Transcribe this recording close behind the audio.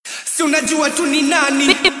unajua tu ni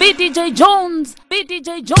nani? BDJ Jones, BDJ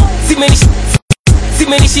Jones.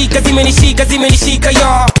 Zimenishika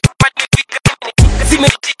yo.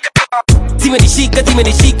 Zimenishika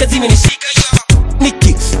yo.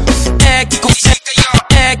 Niki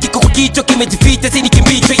kiko kichwa kimejificha sini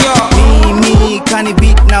kimbicho yo. Mimi kani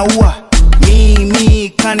beat na ua, mimi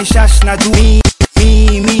kani shash na juu,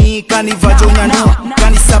 mimi kani vajonya na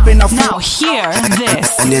kani sape na fu. Now hear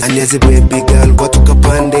this. Aliaze baby girl watu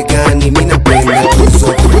kapande gani mina penda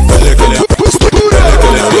tuzo.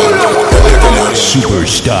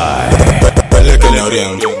 Superstar.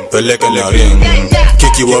 Pelekele ring.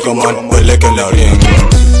 Kiki waka man, pelekele ring.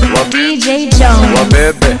 DJ Jones.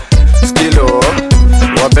 Wabebe, skilo.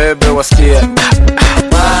 Wabebe wasikia.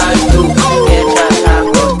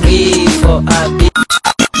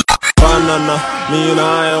 Banana, mimi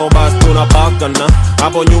nayo basi tunapakana.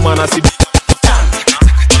 Hapo nyuma na si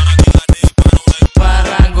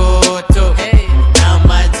Parangoto, na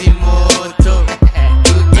maji moto.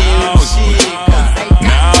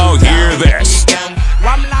 Now hear this.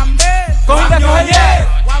 Wamlambe,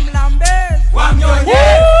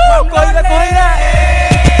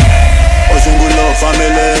 Ozungulo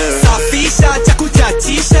family. Safisha cha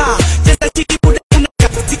kuchachisha, cheza chiki muda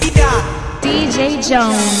unakatika. DJ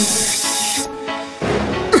Jones.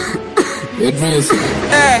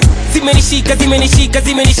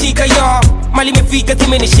 zimenishika yo. Mali mefika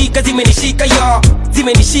zimenishika yo.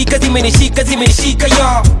 Zimenishika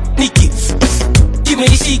yo. Niki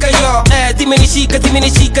zimenishika yo.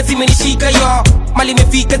 Zimenishika yo. Mali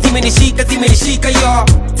mefika zimenishika yo.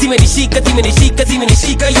 Zimenishika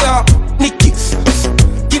yo. Niki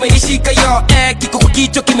kimenishika yo. Kiko kwa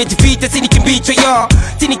kichwa kimejificha sini kimbicho yo.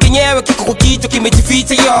 Sini kenyewe kiko kwa kichwa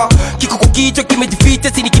kimejificha yo. Kiko kwa kichwa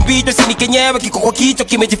kimejificha sini kimbicho. Sini kenyewe kiko kwa kichwa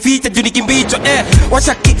kimejificha juu ni kimbicho.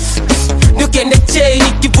 Washaki niukende chei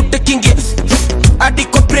nikivuta kingi hadi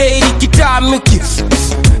kwa brain nikitamuki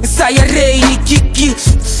saya rei nikiki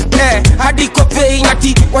hadi kwa vein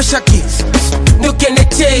ati washaki niukende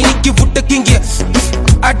chei nikivuta kingi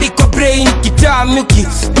hadi kwa brain nikitamuki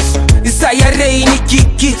saya rei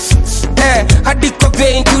nikiki hadi kwa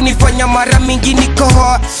vein tunifanya mara mingi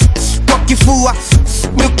nikohoa kwa kifua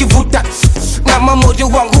niukivuta na mamoyo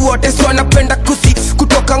wangu wote so napenda kusi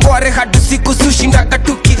kutoka ngware hadi siku sushinda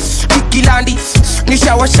katuki kikilandi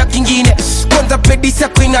nishawasha kingine kwanza pedi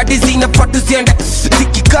sako inadizi inafatu ziende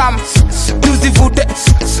zikikam tuzivute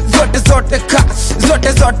zote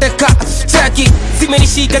ka chaki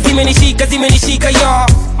zimenishika yo.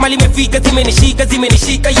 Mali mefika zimenishika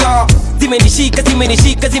yo. Zimenishika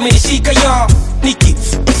yo. Niki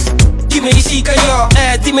kimenishika yo.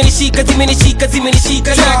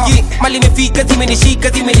 Zimenishika yo. Mali mefika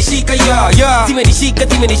zimenishika yo. Zimenishika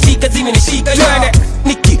yo.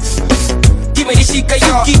 Niki kimenishika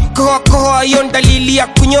yo. Kikohoa yo dalili ya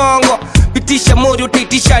kunyongo. Pitisha mori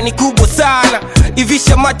utaitisha ni kubwa sana.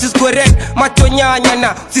 Ivisha macho square red, macho nyanya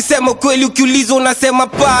na sisema kweli ukiulizwa unasema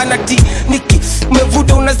pana. Niki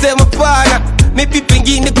umevuta unasema pana. Maybe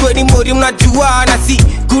pengine kweni mori mnajuana. Si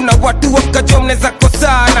kuna watu wakajua mneza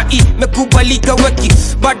kosana. Mekubalika weki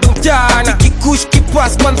bado mchana. Kikush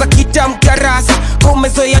kipas kwanza kitamkarasi.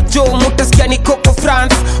 Komezo ya Joe mutasikia ni Coco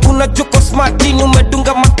France. Unajoko smartini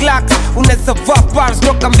umedunga maklaks. Uneza vapans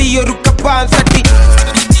toka mbio ruka pansati.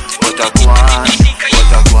 Watakuan.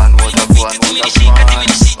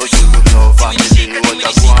 Ozungulo family.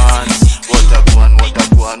 Watakuan.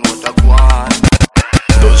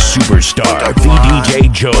 The superstar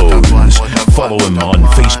VDJ Jones. Follow him on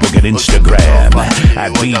Facebook and Instagram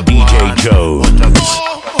at VDJ Jones.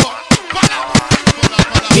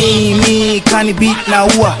 Mimi kani beat na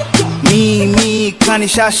ua, mimi kani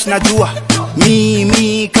shash na jua,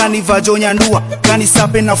 mimi kani vajonya ndua, kani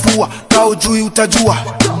sape na fua, kao jui utajua.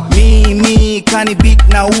 Mimi kani beat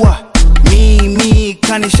na ua, mimi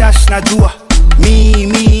kani shash na jua,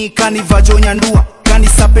 mimi kani vajonya ndua, kani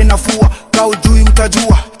sape na fua, kao jui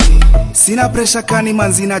utajua. Sina pressure kani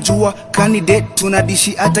manzi na jua, kani date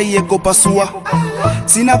tunadishi hata yego pasua.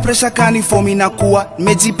 Sina pressure kani fomi na kuwa,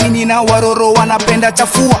 mejipini na waroro wanapenda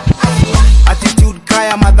chafua. Attitude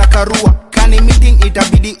kaya madhakarua, kani meeting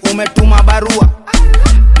itabidi umetuma barua.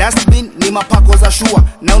 Dustbin ni mapako za shua,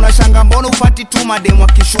 na unashanga mbono upati tuma demo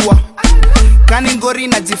kishua. Kani ngori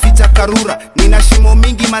na jificha karura, nina shimo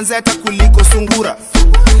mingi manzeta kuliko sungura.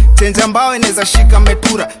 Chenja mbao ineza shika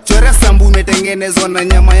metura, chore sambu imetengenezwa na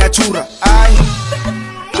nyama ya chura. Ai,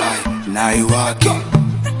 naiwake,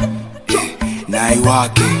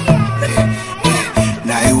 naiwake,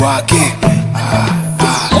 naiwake,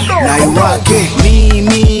 naiwake.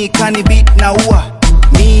 Mimi kani beat na ua,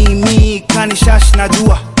 mimi kani shash na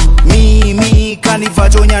jua, mimi kani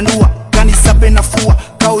kanivajonya ndua, kanisape nafua,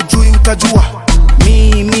 kaujui utajua.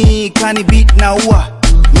 Mimi kani beat na ua,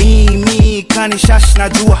 mimi kani shash na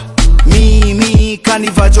jua, mimi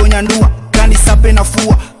kanivajonya ndua, kanisape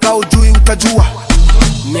nafua, kaujui utajua.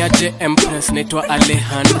 Niaje Empress, naitwa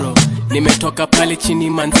Alejandro, nimetoka pale chini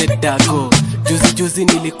manze dago. Juzi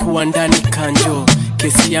nilikuwa ndani kanjo,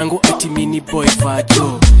 kesi yangu ati mini boy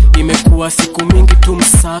vajo. Imekuwa siku mingi tu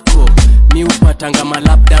msako, mi upatanga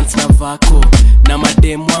malap dance na vako, na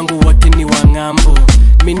mademu wangu wote ni wangambo.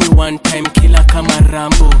 Mini one time kila kama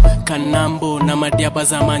Rambo, Kanambo na madiaba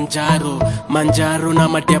za Manjaro na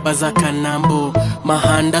madiaba za Kanambo.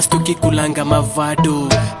 Mahandas tukikulanga mavado,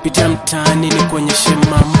 pita mtani ni kuonyeshe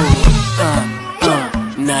mambo.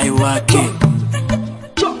 Naiwake,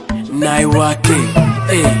 naiwake,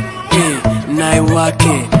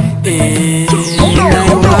 naiwake,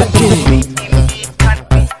 naiwake.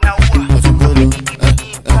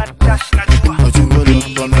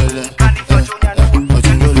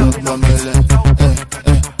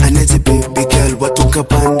 Aneze baby girl watoka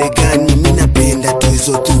pande gani, mina penda tu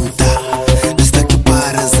hizo tuta, nastaki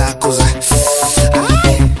para zako za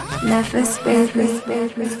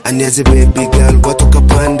Aneze baby girl watoka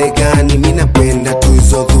pande gani, mina penda tu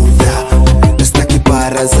hizo tuta, nastaki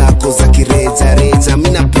para zako za kireja,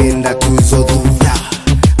 mina penda tu hizo tuta.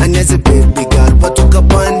 Aneze baby girl watoka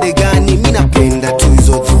pande gani, mina penda tu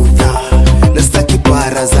hizo tuta, nastaki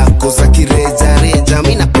para zako za kireja,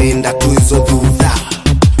 mina penda tu hizo tuta.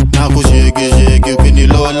 Nakusheki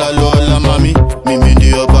ukinilola mami, mimi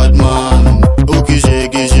ndio bad man.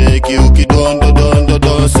 Ukisheki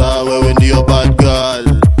ukidondo sawa, wewe ndio bad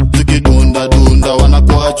girl. Zikidunda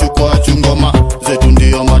wanakwachu ngoma zetu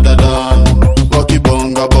ndio madadan.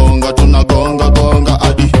 Wakibonga tunagonga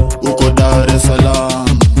hadi uko Dar es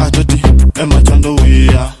Salaam. Atoti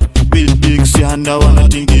emachandowia big sianda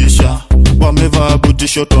wanatingisha, wamevaa buti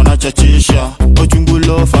short wanachachisha,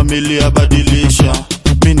 Ochungulo familia badilisha.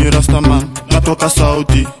 Mini Rastaman, natoka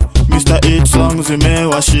Saudi, Mr. 8 songs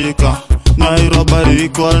zimewashika, Nairobi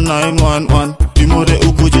call 911, Timore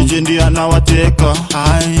uko jiji ndia nawateka.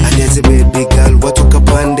 Aneze baby girl watoka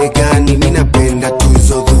pande gani, mina penda tu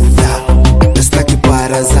hizo dhudha, nastaki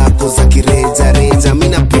para zako za kireja,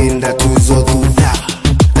 mina penda tu hizo dhudha.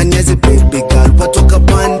 Aneze baby girl watoka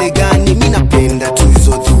pande gani, mina penda tu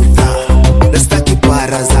hizo dhudha, nastaki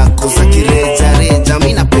para zako za kireja,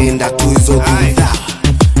 mina penda tu hizo dhudha.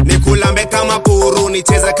 Nikulambe kama puru,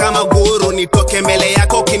 nicheze kama guru, nitoke mbele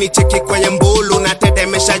yako kinicheki kwenye mbulu, na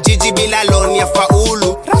tetemesha jiji bila loni ya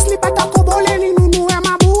faulu. Rasni pata kubole ni nunue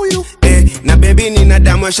mabuyu. Na baby nina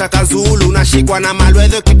damu ya Shaka Zulu, nashikwa na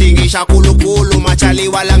malwedho kitingisha kulukulu, machali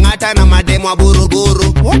walangata na mademu wa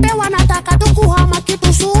buruguru, wote wanataka tukuhama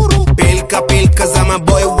kitu suru. Pilka za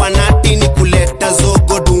maboy wanati ni kuleta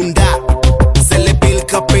zogo dunda, zele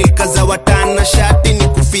pilka za watana shati ni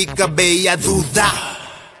kufika bei ya dhudha.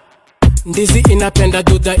 Ndizi inapenda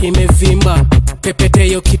dudha imevimba, pepete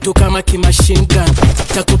yo kitu kama kimachine gun,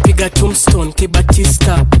 takupiga tombstone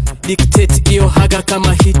kibatista, dictate iyo haga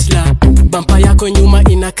kama Hitler, bampa yako nyuma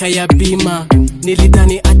inakaya bima,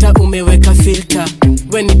 nilidhani ata umeweka filter,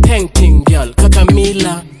 we ni painting girl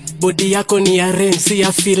Kakamila, body yako ni ya Renzi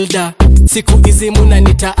ya Filda, siku hizi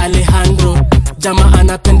munanita Alejandro, jama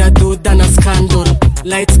anapenda dudha na scandal,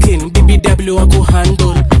 light skin BBW wa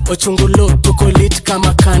kuhandle, Ochungulo tuko lit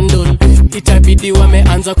kama candle, itabidi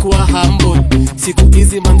wameanza kuwa humble, siku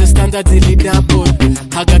hizi man the standards zili double,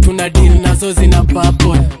 haga tuna deal nazo zina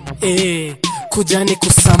bubble, kujani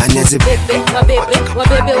kusample. Aneze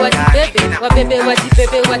wabebe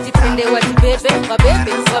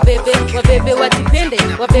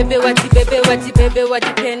watipende,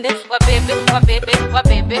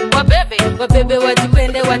 wabebe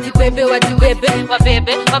watipende, wabebe watipende,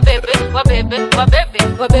 wabebe watipende,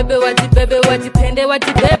 wabebe watipende,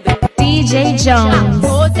 watibebe. DJ Jones.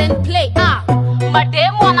 Pose and play,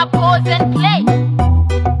 madam wanna pose and play.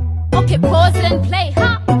 Okay, pose and play,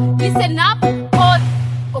 listen up, pose.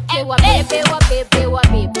 Okay, wabebe.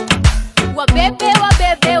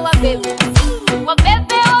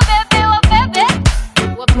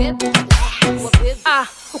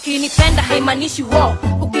 Ukinipenda haimanishi wo,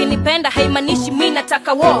 ukinipenda haimanishi mi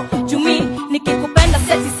nataka wo. Jumi nikikupenda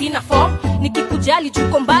seti sina form, nikikujali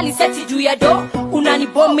juko mbali seti juu ya do.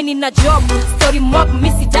 Unanibom mimi nina job, story mob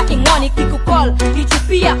misi taki ngoni kikukol,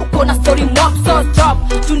 ijupia uko na story mob so job.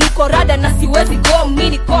 Tuniko rada na siwezi go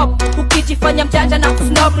mini cop, ukijifanya mjanja na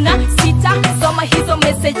kusnob na sita soma hizo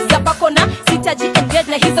message za bako na sitaji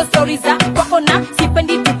engage na hizo stories za bako na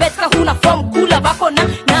sipendi debate ka huna form kula bako na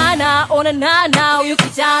ona nana huyu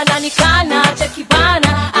kijana nikana cheki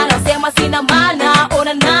bana anasema sina maana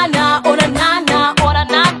ona nana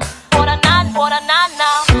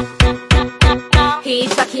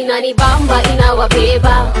inanibamba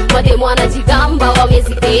inawabeba mademu wanajigamba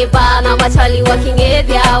wamezibeba na machali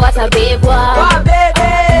wakingevya watabebwa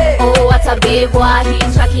oh watabebwa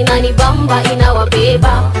hii track inanibamba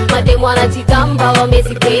inawabeba mademu wanajigamba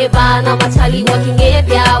wamezibeba na machali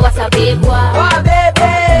wakingevya watabebwa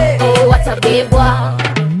oh watabebwa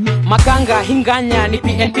Maganga hinganya ni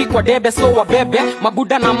PNP kwa debe so wabebe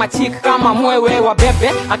mabuda na machik kama mwewe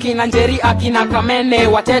wabebe akina Njeri akina Kamene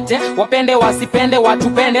watete wapende wasipende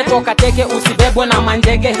watupende toka teke usibebwe na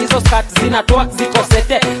manjege hizo skirt zinatoa ziko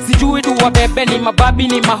sete sijui tu wabebe ni mababi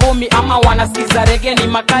ni mahomi ama wanasikiza rege ni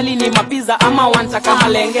makali ni mapiza ama wanataka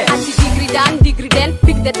malenge degree then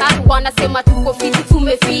pick the tag wanasema tuko fiti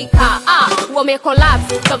tumefika wame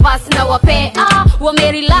collapse kavasi na wape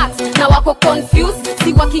wame relax na wako confused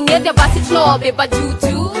si wakingevya basi tunawabeba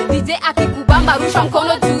juju DJ akikubamba rusha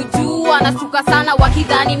mkono juju wanasuka sana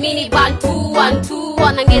wakidhani mini bantu wantu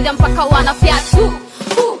wanangevya mpaka wanafia tu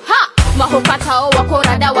mahokatao wako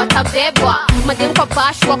rada watabebwa mademu kwa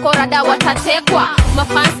bash wako rada watatekwa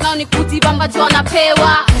mafans nao ni kutibamba jo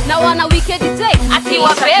wanapewa na wana weekend day ati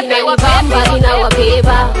wabebe wabeba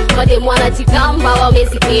inawabeba mademu wanajigamba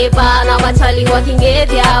wamezibeba na machali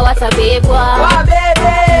wakingevya watabebwa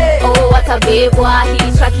oh watabebwa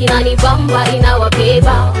hii track inanibamba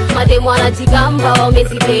inawabeba mademu wanajigamba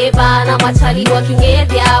wamezibeba na machali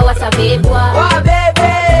wakingevya watabebwa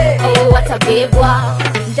oh watabebwa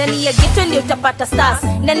ndani ya ghetto ndio utapata stars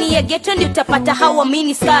ndani ya ghetto ndio utapata hawa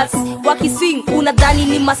mini stars wakiswing unadhani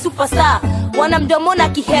ni masuperstar wana mdomo na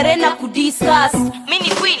kiherena kudiscuss mini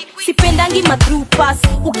queen sipendangi ma through pass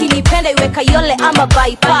ukinipenda iweka yole ama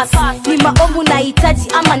bypass ni maombu nahitaji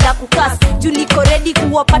ama ndakukas juu niko ready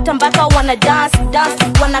kuwapata mpaka wana dance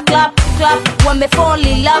wana clap wame fall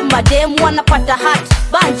in love madem wanapata heart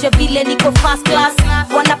banje vile niko first class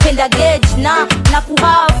wanapenda gauge na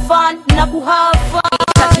kuhave fun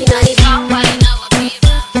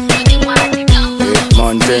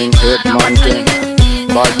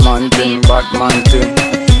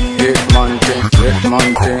Hitman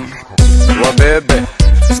thing wabebe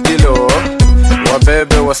skilo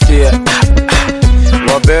wabebe wasikie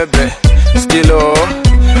wabebe skilo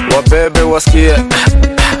wabebe wasikie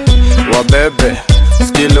wabebe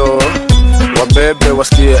skilo wabebe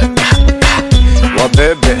wasikie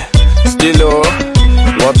wabebe skilo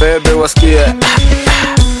wabebe wasikie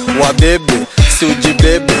wabebe si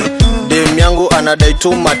ujibebe dem yangu anadai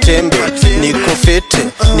tu matembe niko fete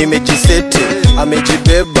nimejisete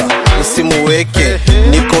amejibeba usimuweke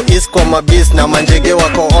niko isko mabis na manjege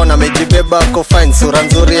wako on amejibeba ako fine sura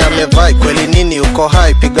nzuri amevai kweli nini uko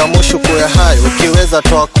high piga mushu kuya high ukiweza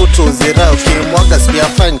toa kutu uzirai ukimwaga sikia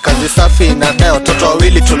fine kazi safi inadai watoto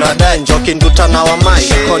wawili tunadai njoki nduta na wamai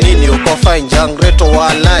uko nini uko fine jangreto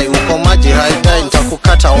walai uko maji haidai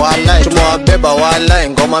nitakukata walai tumewabeba walai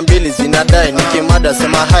ngoma mbili zinadai nikimada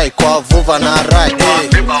sema hai kwa vuva na rai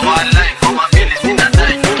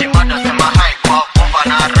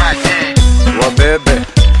wabebe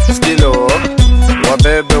skilo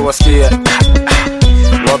wabebe wasikie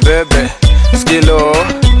wabebe skilo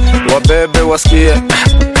wabebe wasikie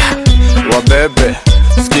wabebe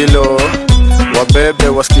skilo wabebe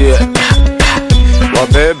wasikie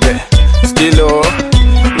wabebe skilo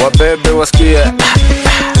wabebe wasikie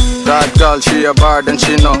That girl, she a bad and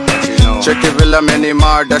she know. Check it villa many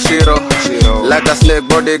mad shiro. Like a snake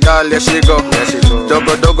body girl, yeah she go.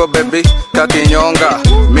 Dogo baby,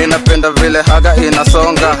 kakinyonga. Mi napenda vile haga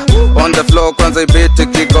inasonga. On the floor kwanza ibiti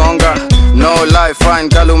kigonga. No lie, fine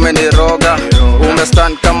girl umeniroga.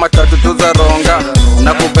 Umestand kama tatu za ronga.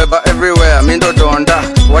 Na kubeba everywhere, mindo donda.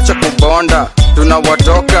 Wacha kubonda,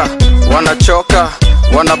 tunawatoka, wanachoka.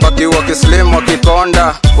 Wanabaki wakislim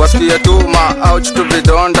wakikonda. Wasikie tuma, ouch tu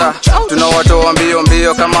vidonda. Tunawatoa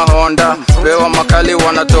mbio kama Honda. Pewa makali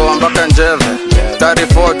wanatoa mpaka njeve.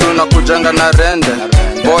 34 tunakujanga na rende.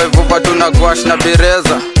 Boy vupa tunagwash na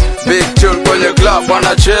bireza. Big tune kwenye club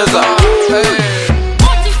wanacheza.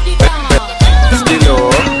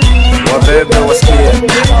 Skilo wabebe wasikie.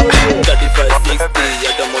 3560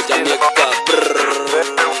 yada moja miaka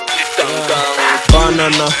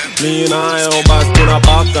banana mi nayo bas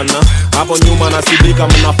tunapakana hapo nyuma nasidika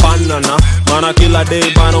mnafanana maana kila day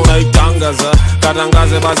bana unaitangaza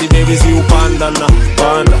katangaze basi baby si upandana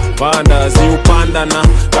panda si upandana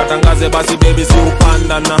katangaze basi baby si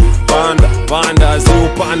upandana panda si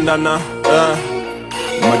upandana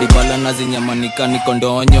Madibala na zinyamanika niko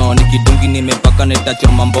ndonyo nikidungi nimepaka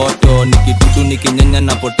netachoma mboto nikitutu nikinyanya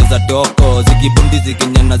napoteza toko zikibundi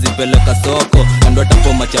zikinyana zipeleka soko ando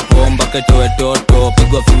tapoma chapomba ketoe toto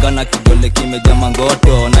pigwa finga na kidole kimeja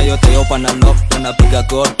mangoto na yote yopa na lock na piga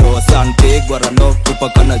koto sun pigwa rano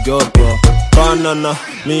kupaka na joto banana,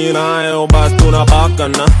 mi nayo basi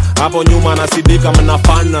tunapakana. Hapo nyuma nasidika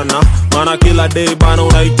mnafanana, mana kila day bana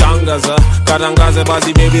unaitangaza. Katangaze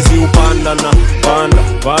basi baby si upandana,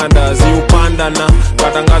 panda si upandana.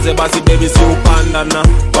 Katangaze basi baby si upandana,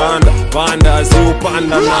 panda si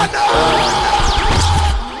upandana.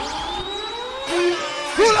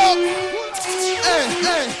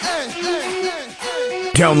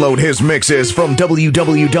 Download his mixes from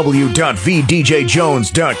www.vdjjones.co.ke.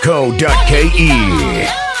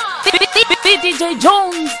 VDJ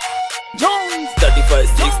Jones.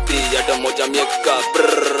 3560 ya moja miaka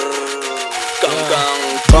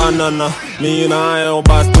banana, mi nayo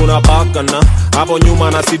basi tunapakana. Hapo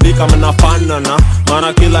nyuma nasidika mnafanana,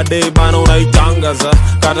 mana kila day bana unaitangaza.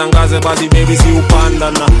 Katangaze basi baby si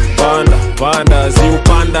upandana, panda si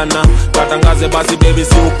upandana. Katangaze basi baby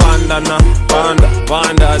si upandana,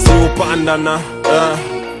 panda si upandana.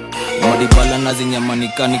 Madibala na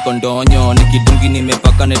zinyamanika niko ndonyo. Nikidungi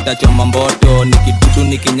nimepaka netachoma mboto. Nikidudu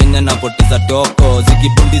nikinyenya napoteza toko.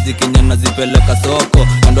 Zikibundi zikinyana zipeleka soko.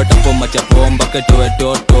 Kando tapoma chapomba ketowe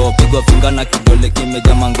toto. Pigwa finga na kidole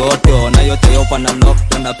kimeja mangoto. Na yote yopa na lock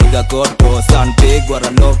na piga koto. San pigwa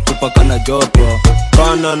ralok kupaka na joto.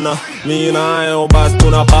 Banana, mi nayo basi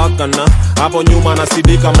tunapakana. Hapo nyuma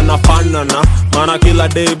nasidika mnafanana, mana kila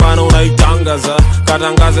day bana unaitangaza.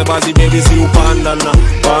 Katangaze basi baby si upandana,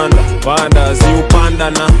 panda si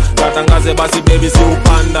upandana. Katangaze basi baby si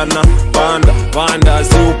upandana, panda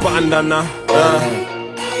si upandana.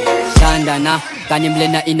 Shandana, kani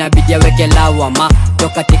mlena inabidi weke lawama.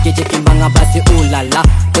 Toka tiki kimbanga basi ulala.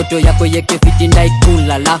 Toto yako yeke fiti ndai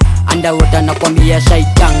kulala. Underwater nakwambia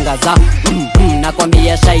shaitangaza.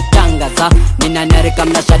 Nakwambia shaitangaza. Nina narika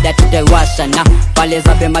mnashada tutewashana. Pale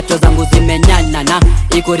zabe macho zangu zimenyanana.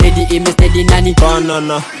 Iko ready imestedi nani?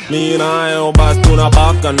 Banana, mi nayo basi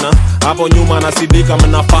tunapakana. Hapo nyuma nasidika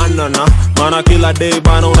mnafanana, mana kila day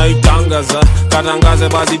bana unaitangaza. Katangaze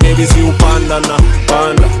basi baby si upandana,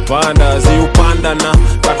 panda si upandana.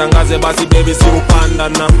 Katangaze basi baby si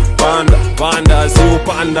upandana, panda si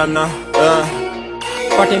upandana.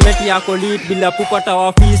 Patemeti yako lit bila kupata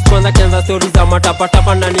wafis. Kwanza kianza story za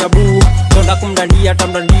matapatapa ndani ya buu. Tonda kumdandia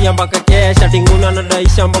tamdandia mpaka kesha. Tinguna na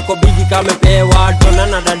daisha mbako bigi kamepewa. Tona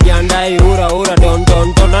na dadia ndai ura don.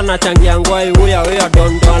 Tona na changi angwai uya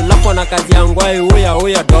don. Lapo na kazi angwai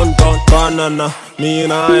uya don. Banana, mi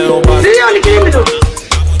nayo basi. They are the criminal.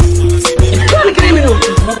 It's all the criminal.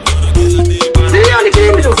 They are the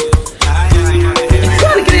criminal. It's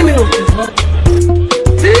all the criminal.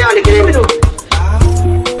 They are the criminal.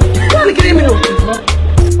 It's all the criminal.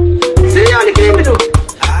 They are the criminal.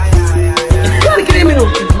 It's all the criminal.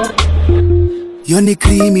 Yoni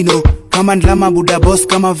criminal, kama ndlama buda boss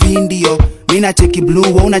kama vindio. Mina cheki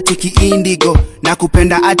blue, wa una cheki indigo. Na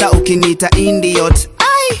kupenda hata ukiniita idiot.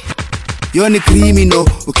 Yoni criminal,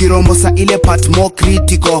 ukirombosa ile part more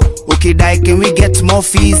critical. Ukidai can we get more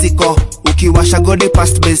physical. Ukiwasha godi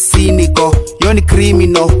past besiniko. Yoni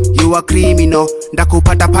criminal, you are criminal.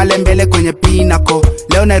 Ndakupata pale mbele kwenye pinako.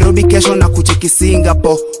 Leo Nairobi kesho na kucheki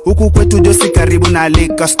Singapore. Huku kwetu Josi karibu na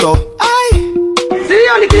liquor store. They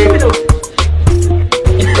are the criminal.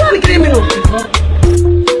 It's all the criminal.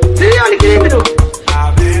 They are the criminal.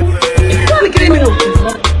 It's all the criminal.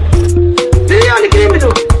 They are the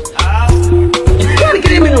criminal. It's all the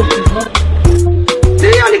criminal.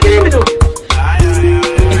 They are the criminal.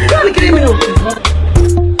 It's all the criminal.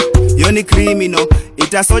 Yoni criminal,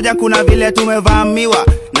 itasoja kuna vile tumevamiwa.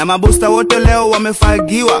 Na mabusta wote leo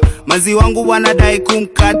wamefagiwa. Manzi wangu wanadai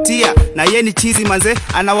kumkatia. Na ye ni chizi manze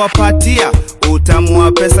anawapatia. Utamu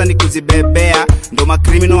wa pesa ni kuzibebea. Ndo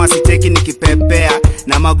makrimino wasiteki nikipepea.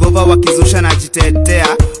 Na magova wakizusha na jitetea.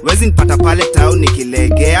 Wezi nipata pale tao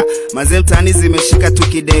nikilegea. Manze mtani zimeshika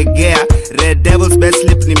tukidegea. Red Devils best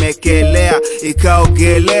slip nimekelea.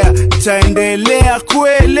 Ikaogelea, taendelea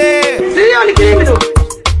kwele. They are the criminal.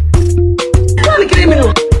 It's all the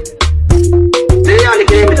criminal. They are the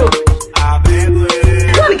criminal.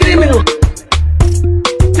 It's all the criminal.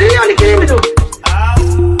 They are the criminal.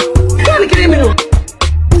 It's all the criminal.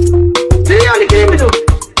 They are the criminal.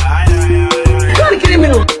 It's all the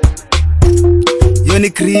criminal. Yoni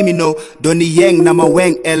criminal, Donnie Yang na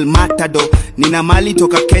Maweng El Matado. Nina mali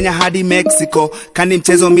toka Kenya hadi Mexico. Kani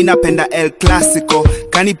mchezo mina penda El Clasico.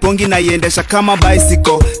 Kani pongi na iendesha kama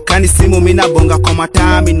bicycle. Kani simu mina bonga kwa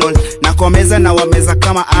materminal. Na kwa meza na wameza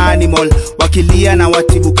kama animal. Wakilia na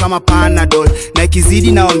watibu kama Panadol. Na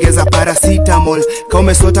ikizidi na ongeza paracetamol. Ka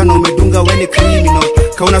umesota na umedunga weni criminal.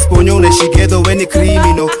 Ka unasponyo unashigedo weni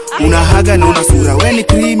criminal. Unahaga na unasura weni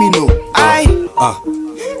criminal. Ay!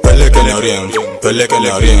 Peleke le ring, peleke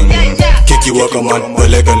le ring. Kiki waka man,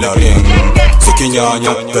 peleke le ring.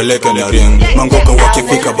 zikinyanya peleke na ring, mangoka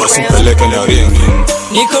wakifika basi peleke na ring.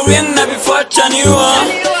 Niko ring na vifuata niua,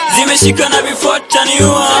 zimeshika na vifuata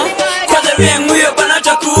niua. Kwa the ring huyo bana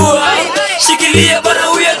takuwa, shikilia bana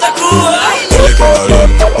huyo takuwa. Peleke na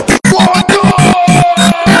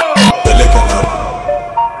ring.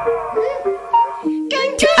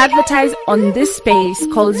 To advertise on this space,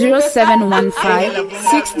 call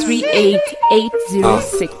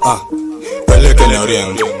 0715-638-806. Peleke na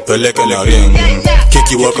ring, peleke na ring.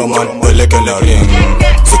 Kiki waka man, peleke na ring.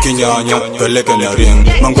 Zikinyanya, peleke na ring,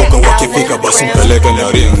 mangoka wakifika basi peleke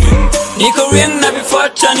na ring. Niko ring na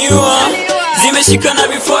vifuata niua, zimeshika na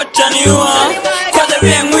vifuata niua. Kwa the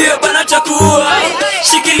ring huyo bana takuwa,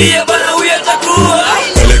 shikilia bana huyo takuwa.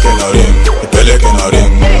 Peleke na ring, peleke na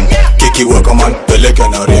ring. Kiki waka man, peleke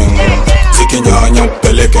na ring. Zikinyanya,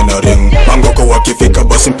 peleke na ring, mangoka wakifika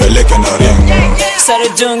basi peleke na ring. Sare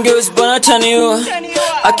jongeus bana taniua,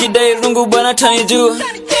 akidai rungu bana tanijua.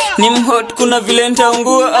 Ni mhot kuna vile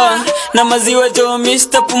nitaungua na maziwa jo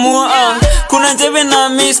Mr. Pumua kuna njeve na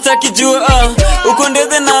Mr. Kijua uko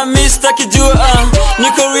ndethe na Mr. Kijua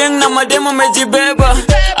niko ring na mademo mejibeba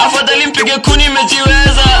afadhali mpige kuni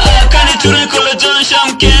mejiweza kani turi kolo John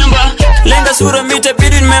Shamkemba lenga sura mita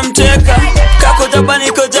bidi nimemteka kako jaba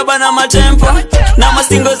niko jaba na matempa na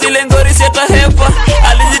mastingo zile ngori sieta hepa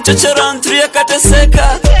alijichocha round 3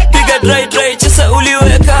 akateseka piga dry chesa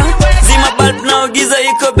uliweka zima bulb na ugiza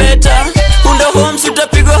iko beta unda homes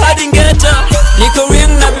utapigwa hadi ngeta niko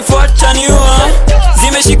ring na vifuata niua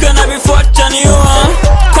zimeshika na vifuata niua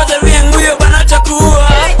kwa the ring huyo bana takuwa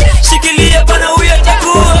shikilia bana huyo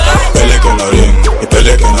takuwa peleke na ring,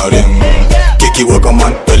 peleke na ring. Kiki waka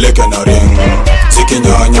man, peleke na ring.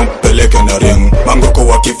 Zikinyanya, peleke na ring, mangoko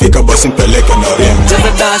wakifika basi peleke na ring.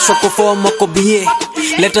 Jaza dash wako form wako bie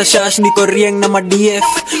leta shash niko rieng na madf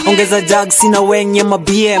ongeza jag sina wenye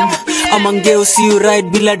mabm ama ngeo si ride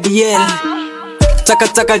bila DL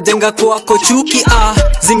chaka jenga kwako chuki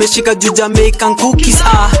zimeshika juu Jamaican cookies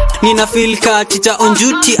nina feel ka chicha on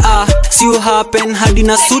duty si you happen hadi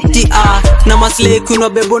na suti na maslay kuna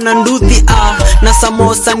bebo na nduthi na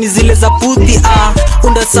samosa ni zile za puthi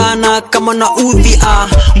unda sana kama na udhi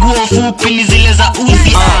nguo fupi ni zile za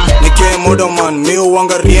udhi Nike modo man, miu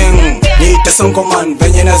wanga rieng. Ni tesonko man,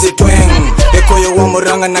 venye na zitweng. Eko yo wa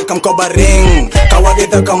muranga na kamkoba ring.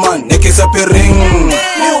 Kawagitha kaman, nikisapi ring.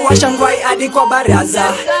 Miu washangwai adi kwa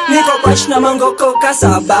baraza niko bash na mangoko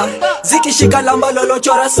kasaba zikishika lamba lolo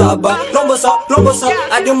chora saba rombosa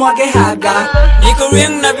adi mwage haga niko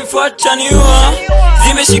ring na vifuata niua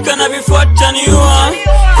zimeshika na vifuata niua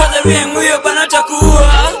kwa the ring huyo bana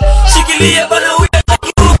takuwa shikilia bana huyo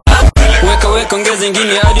takuwa weka ongeza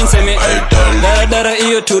ingine hadi nseme dara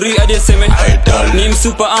iyo turi hadi seme ni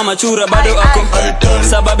msupa ama chura bado ako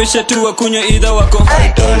sababisha tu wakunywa idha wako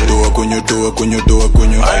Tuwa kunyo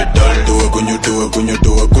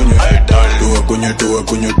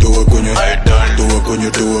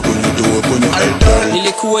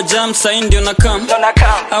nilikuwa jam sahi ndio na kam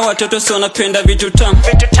hawa watoto so wanapenda vitu tam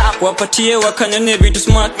wapatie wakanyane vitu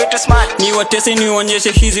smart ni watese ni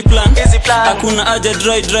uonyeshe hizi plan hakuna aja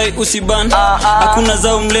dry usiban hakuna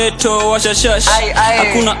zao mleto washashash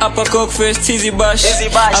hakuna upper cock fest hizi bash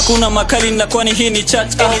hakuna makali na kwani hii ni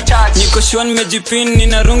chat niko shwan nimejipin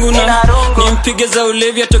nina rungu na nimpige za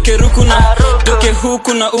ulevi atoke ruku na toke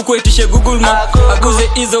huku na uko itishe Google map aguze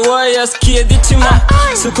hizo wires kie dhitima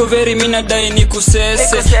suko very mina dai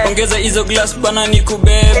nikusese ongeza hizo glass bana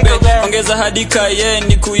nikubebe ongeza hadi kaye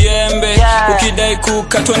nikuyembe ukidai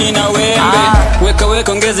kukatwa nina wembe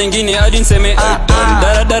weka ongeza ingine hadi nseme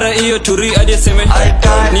dara hiyo turi hadi seme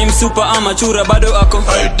ni msupa ama chura bado ako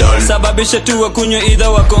sababisha tu wakunywe idha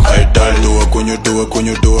wako Tuwa kunyo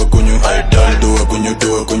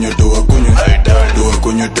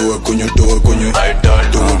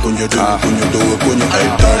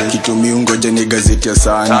kitu miungoje ni gazeti ya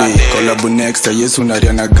Sunday collab next Yesu na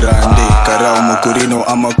Ariana Grande karao mukurino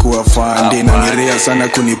ama kuwa fande na nirea sana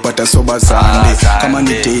kunipata soba Sunday kama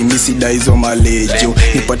niteimisi daizo malejo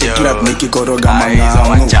nipate club nikikoroga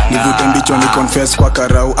mangamu nivute mbicho ni confess kwa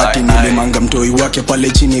karao ati nilimanga mtoi wake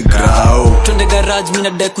pale chini grau twende garage mina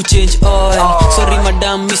dai ku change oil sorry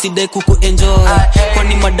madam misi dai kuku enjoy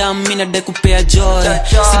kwani madam mina dai kupea joy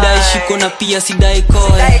sidai shiko na pia sidai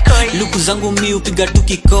koi luku zangu mi upiga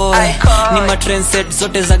tukikoi ni matrend set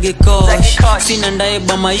zote za gekosh sina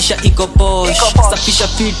ndaeba maisha iko posh safisha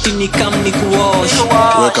fiti ni kam ni kuwash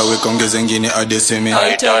weka ongeze ngine adeseme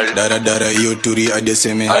dara hiyo turi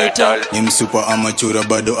adeseme ni msupa ama chura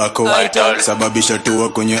bado ako sababisha tuwa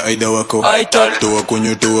kwenye aidha wako tuwa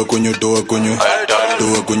kunyo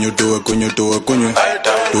toa kunyo toa kunyo toa kunyo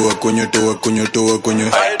toa kunyo toa kunyo toa kunyo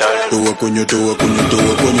toa kunyo toa kunyo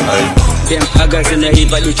toa kunyo Dem haga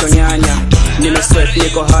zimeiva jicho nyanya, nime sweat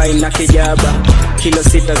niko high na kijaba, kilo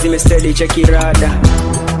 6 zimesteady cheki rada.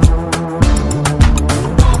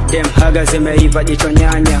 Dem haga zimeiva jicho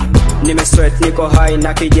nyanya, nime sweat niko high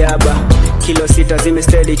na kijaba, kilo 6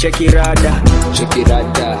 zimesteady cheki rada. Cheki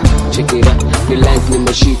rada, cheki rada, ni lines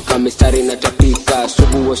nimeshika, mistari na tapika,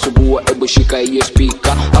 subua ebu shika hiyo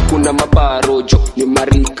speaker, hakuna mabarojo ni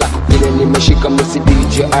marika, vile nimeshika misi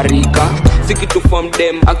DJ Arika, sikitu from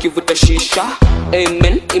dem akivuta shisha,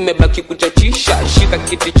 amen imebaki kuchachisha, shika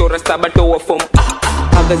kiti chora saba toa form,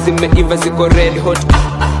 haga zimeiva ziko red hot,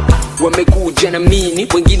 wamekuja na mini,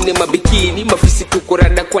 wengine mabikini, mafisi tuko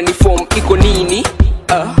rada kwani form iko nini,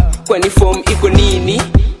 kwani form iko nini,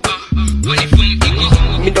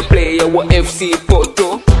 mindo player wa FC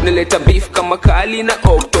Porto, naleta beef kama Kali na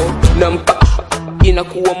Okto, nampa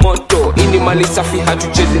inakuwa moto, ini mali safi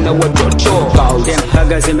hatuchezi na watoto. Dem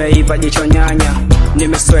haga zimeiva jicho nyanya,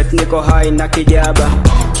 nime sweat niko high na kijaba,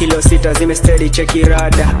 kilo 6 zimesteady cheki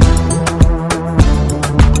rada.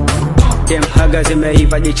 Dem haga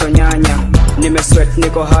zimeiva jicho nyanya, nime sweat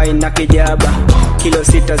niko high na kijaba, kilo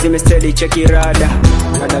 6 zimesteady cheki rada.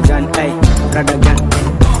 Radagan ay radagan,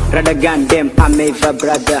 radagan dem ameiva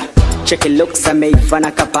brother, cheki looks ameiva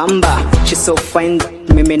na kapamba, she so fine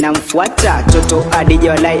mimi namfuata, toto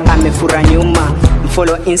adijolai amefura nyuma,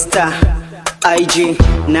 mfollow Insta IG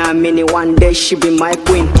na amini one day she be my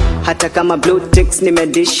queen, hata kama blue ticks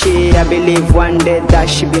nimedishi, I believe one day that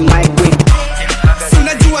she be my queen.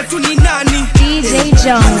 Unajua tu ni nani DJ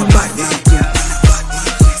Jones,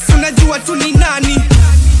 unajua tu ni nani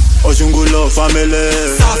Ojungulo family,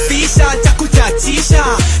 safisha cha kuchachisha,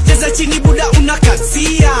 cheza chini buda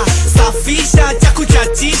unakasia, safisha cha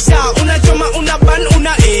kuchachisha, unachoma unaban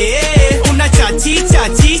una unachachicha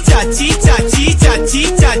chicha chicha chicha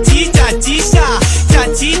chicha chicha chicha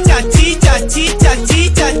chachicha chicha chicha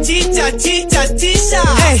chicha chicha chicha chicha.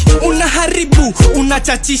 Unaharibu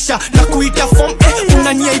unachachisha na kuita form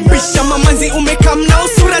unaniaibisha, mamanzi umekam na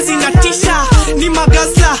usura zinatisha, ni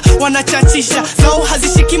magazla wanachachisha zao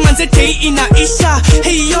hazishiki manzetei inaisha.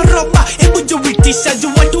 Hey yo ropa ebu jowitisha,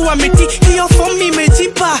 juu watu wameti hiyo form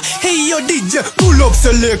imejipa. Hey yo DJ pull up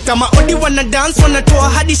selector, maodi wana dance wanatoa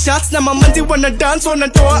hadi shots, na mamanzi wana dance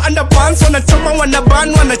wanatoa underpants, wanachoma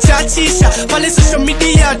wanaban wanachachisha, pale social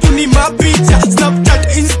media tu ni mapicha,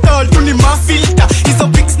 Snapchat install tu ni mafilter, hizo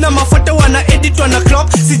pics na mafoto wana edit wana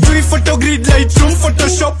crop, sijui photogrid Lightroom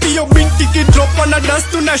Photoshop, hiyo binti kidrop wana dance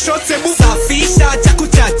tu na shots. Ebu safisha cha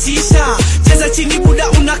kuchachisha, cheza chini buda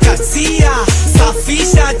unakasia,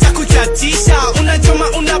 safisha cha kuchachisha, unachoma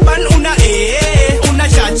unaban una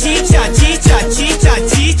unachachicha chicha chicha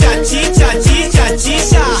chicha chicha chicha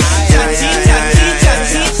chicha chachicha chicha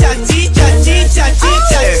chicha chicha chicha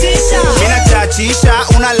chicha chicha. Mina chachisha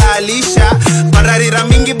unalalisha, pararira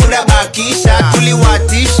mingi buda bakisha,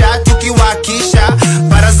 tuliwatisha tukiwakisha,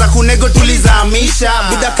 baraza kunego tulizamisha,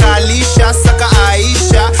 buda kalisha saka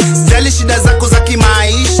Aisha, sijali shida zako za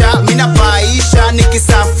kimaisha, mina paisha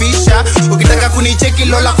nikisafisha, ukitaka kunicheki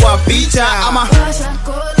lola kwa picha ama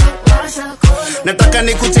nataka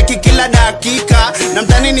nikucheki kila dakika, na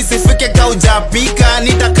mtani nisifike kaujapika,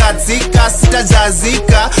 nitakatika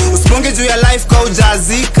sitajazika, usiponge juu ya life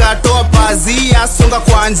kaujazika, toa pazia songa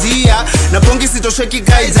kwa njia, na pongi sitosheki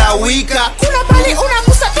kaijawika, kuna pali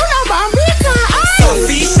unakusa tunabambika.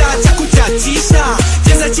 Safisha cha kuchachisha,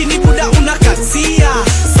 cheza chini buda unakasia,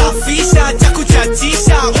 safisha cha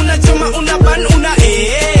kuchachisha, unachoma unaban una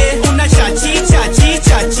unachachicha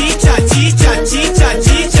chicha chicha chicha chicha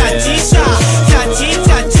chicha chicha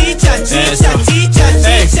chachicha chicha chicha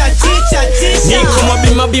chicha chicha chicha.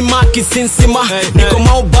 Niko mabima kisinsima, niko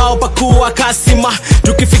maubao pakuwa kasima,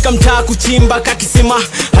 tukifika mtaa kuchimba kakisima,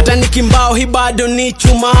 hata nikimbao hii bado ni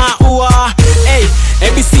chuma ua. Hey,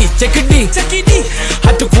 ABC check it,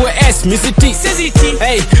 hatukuwe S misi T.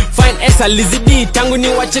 Hey, fine S alizidi, tangu ni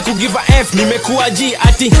wache kugiva F, nimekuwa G.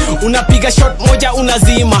 Ati unapiga shot moja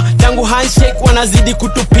unazima, tangu handshake wanazidi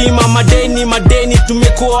kutupima, madeni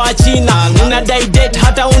tumekuwa China, unadai date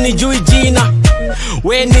hata unijui jina,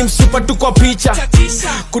 we ni msupa tu kwa picha,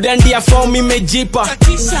 kudandia form imejipa,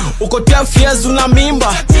 uko 12 years una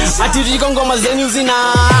mimba, ati riko ngoma zenyu zina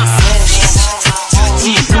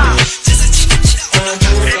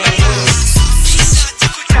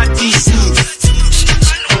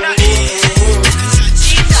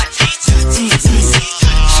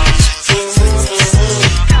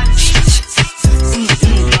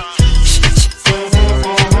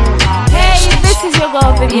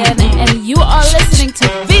and you are listening to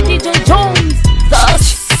VDJ Jones, the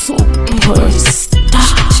superstar.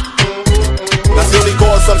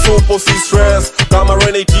 msupo si stress. Kama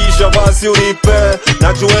renikisha basi unipe,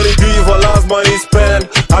 najueni diva lazima ni spend.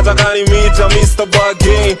 Hata kani mita Mr.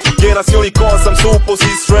 Bargain, gena si unikosa msupo si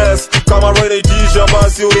stress. Kama renikisha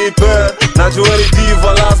basi unipe, najueni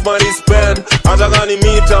diva lazima ni spend. Hata kani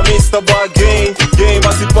mita Mr. Bargain, game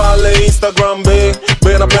basi pale Instagram be,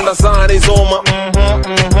 napenda sana izoma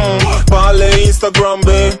pale Instagram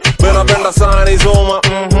be, napenda sana izoma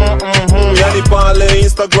yani pale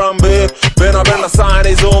Instagram be, napenda sana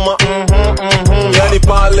izoma yani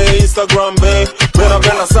pale Instagram be,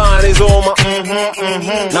 napenda sana izoma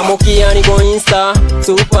na mokia niko Insta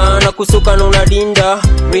super na kusuka na unadinda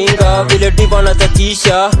ringa vile diva na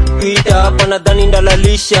tatisha Twitter panadhani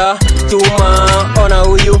ndalalisha chuma. Ona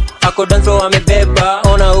huyu ako danzo amebeba,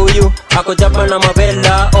 ona huyu ako japa na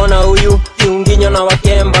mavela, ona huyu kiunginyo na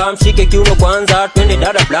wakemba, mshike kiuno kwanza twende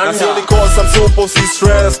dada blanda. Nasi unikosa msupo si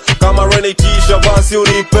stress. Kama renikisha basi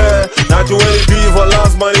unipe, najueni diva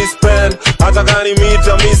lazima ni spend. Hata kani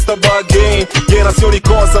mita Mr. Bargain, gena si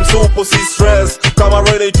unikosa msupo si stress. Kama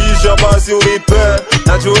renikisha basi unipe,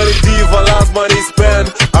 najueni diva lazima ni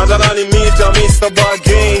spend. Hata kani mita Mr.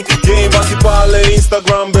 Bargain, game basi pale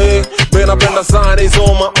Instagram be, napenda sana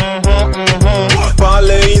izoma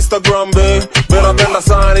pale Instagram be, napenda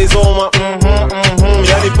sana izoma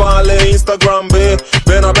yani pale Instagram be,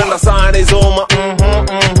 napenda sana izoma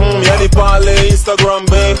yani pale Instagram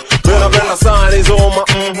be, napenda sana izoma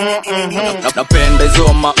napenda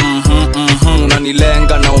izoma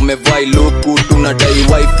unanilenga na umevai luku tu, nadai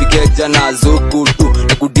wifi geja na zuku tu,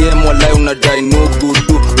 na kudiem walai unadai nuku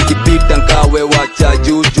tu, ukipita nkawe wacha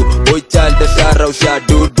juju, boy child shara usha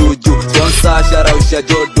dudu ju, sponsor shara usha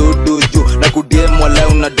jodudu ju, na kudiem walai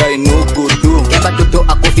unadai nuku tu. Kemba tuto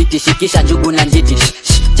akufiti shikisha njugu na njiti,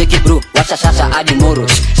 cheki bro washa shasha hadi moro,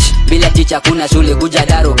 bila ticha kuna shule kuja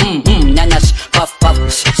daro, nyanya puff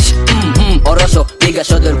puff, orosho piga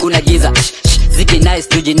shoulder kuna giza, ziki nice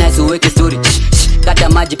tuji nice uweke story, kata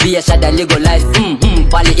maji pia shada legalize,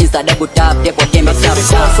 pale Insta double tap depo kembe tap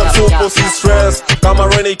tap msupo si stress. Kama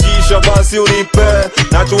renikisha basi unipe,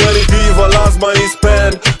 najueni diva lazima ni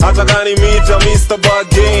spend. Hata kani mita Mr.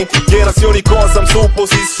 Bargain, gena si unikosa msupo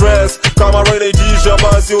si stress. Kama renikisha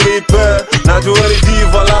basi unipe, najueni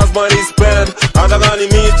diva lazima ni spend. Hata kani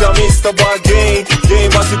mita Mr. Bargain, game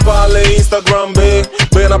basi pale Instagram be,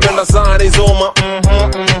 napenda sana izoma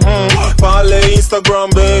pale Instagram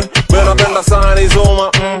be, napenda sana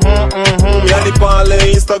izoma yani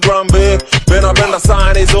pale Instagram be, napenda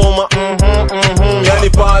sana izoma yani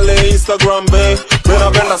pale Instagram be,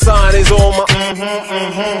 napenda sana izoma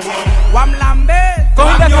Wamlambe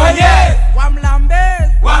Wamnyonye Wamlambe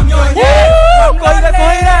Wamnyonye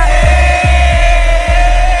Wamnyonye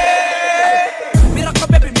Miracle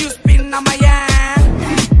baby music pin na my hand,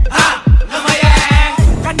 na my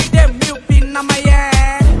hand. Can you dem music pin na my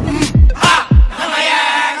hand, na my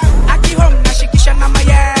hand. Aki home na shikisha na my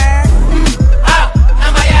hand,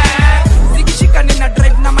 na my hand. zikishika nina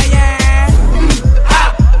drive na my hand,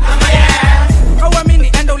 na my hand. kawa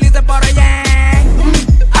mini endo ulize bora yang,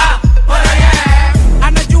 bora yang.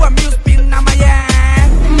 anajua music pin na my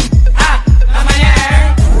hand, na my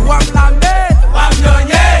hand. Wamlambe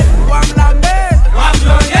Wamnyonye Wamlambe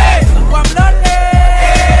Wamnyonye Wamlole.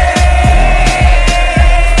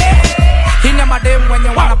 Hina madem wenye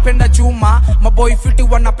wanapenda chuma, maboy fiti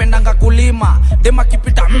wanapendanga kulima, dema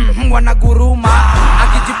kipita wanaguruma,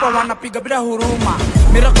 akijipa wanapiga bila huruma.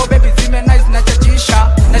 Miracle baby zime nice na chachisha,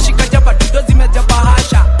 nashika jaba dudo zimejaba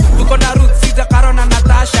hasha, tuko na Ruth Siza Karo na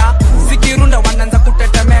Natasha, zikirunda wanaanza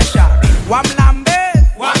kutetemesha. Wamlambe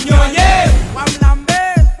Wamnyonye Wamlambe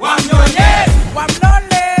Wamnyonye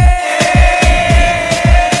Wamlole.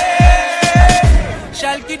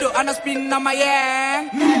 Shalkido ana spin na mayeng,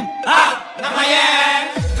 na my hand.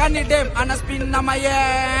 Kani dem ana spin na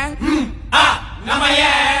mayeng, na my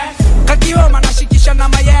hand. Kakioma anashikisha na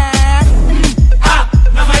mayeng,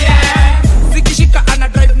 na my hand. zikishika ana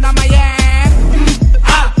drive na mayeng,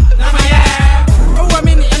 na my hand.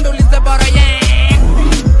 kauamini endo ulize bora yang,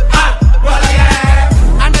 bora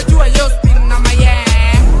yang. anajua yo spin na mayeng,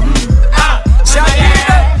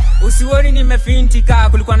 usiwoni nimefintika,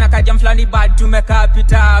 kulikuwa na kajam flani bad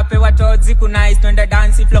tumekapita, pewa tozi kunais twende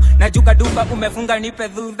dance flow, najuka duba umefunga nipe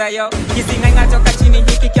dhudha yo, kisinga toka chini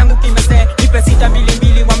hiki kyangu kimese, nipe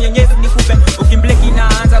 622 wa mwenyezi nikupe, ukimbleki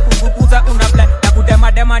naanza kuvukuza unabla, na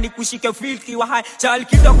kudema dema nikushike filki wa high, chal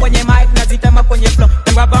kido kwenye mic na zitema kwenye flow,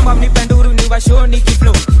 tengwa bamba mnipe nduru ni washoni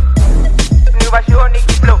kiflow, ni washoni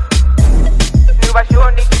kiflow, ni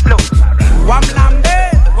washoni kiflow. Wamlambe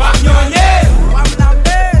Wamnyonye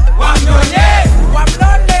Wamlambe Wamnyonye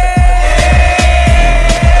Wamlole.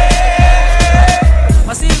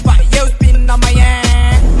 Masilva yo spin na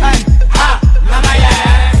mayeng,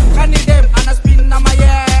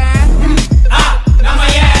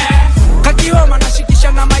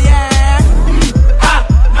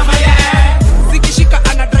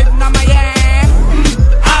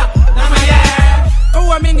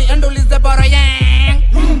 endulize bora yang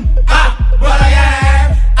bora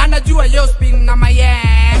yang anajua yo spin na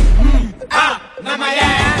mayang na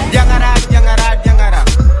mayang jangara jangara jangara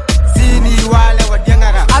sini wale wa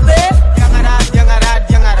jangara ade jangara jangara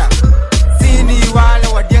jangara sini wale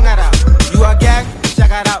wa jangara you are gang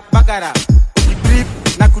shagara bagara drip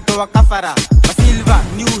na kutoa kafara masilva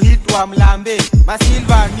new hit wa mlambe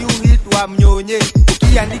masilva new hit wa mnyonye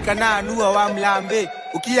ukiandika na anua wa mlambe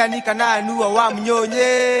ukiandika na anua wa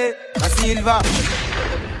mnyonye masilva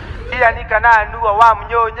ukiandika na anua wa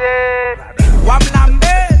mnyonye wa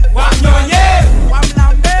mlambe wa mnyonye wa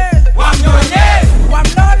mlambe wa mnyonye wa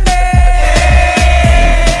mlole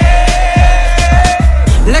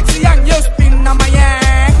Lexi Young yo spin na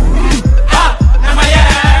mayang na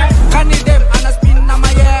mayang Kani dem ana spin na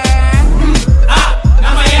mayang na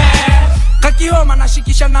mayang Kakihoma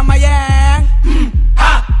anashikisha na mayang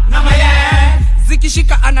na mayang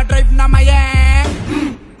Zikishika ana drive na mayang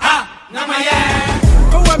na mayang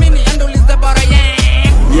Kwa mini endulize bora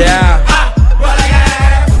yang Yeah bora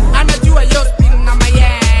yang anajua yo spin na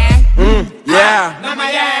mayang Yeah na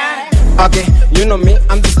mayang Okay, you know me,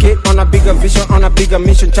 I'm this kid on a bigger vision, on a bigger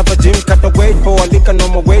mission. Chapa gym, cut the weight, pour a liquor, no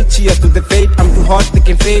more weight. Cheers to the fate, I'm too hot, they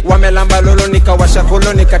can fade. Wamelamba lolo, nikawasha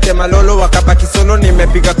kolo, nikatema lolo, wakabaki solo,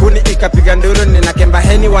 nimepiga kuni, ikapiga nduru, ninakemba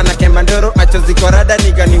heni, wanakemba ndoro, machozi korada,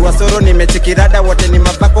 niga ni wasoro, nimechikirada, wote ni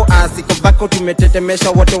mabako, asiko bako,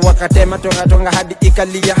 tumetetemesha, wote wakatema, tonga hadi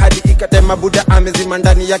ikalia, hadi ikatema, buda amezima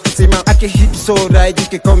ndani ya kisima. I can hit so right, you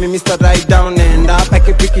can call me Mr. Right Down and Up. I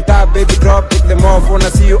can pick it up, baby, drop it, them off,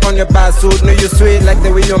 wanna see you on your back. So know you sweet like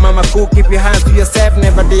the way your mama cook. Keep your hands to yourself,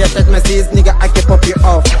 never dare touch my sis. Nigga, I can pop you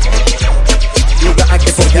off. Nigga, I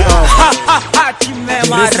can pop you off.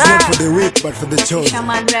 This is not for the weak, but for the chosen.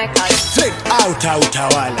 Shaman Records. Straight out,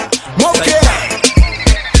 Utawala. Moke!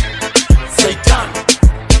 Satan.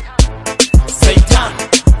 Satan.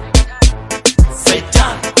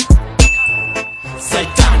 Satan.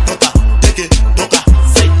 Satan. Toka, take it, toka.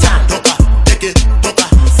 Satan. Toka, take it, toka.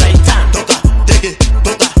 Satan. Toka, take it,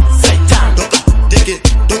 toka. Satan. Toka, take it,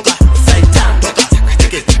 toka. Satan. Toka,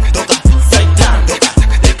 take it, toka. Satan. Toka,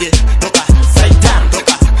 take it, toka. Satan.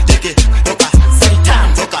 Toka, take it, toka. Satan.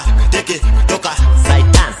 Toka, take it, toka.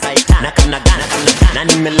 Satan, Satan. Nakam nagana, na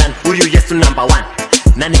nimelan huyu Yesu number 1.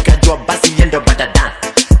 Na nikajua basi yendo badadan.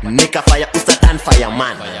 Nikafaya usatan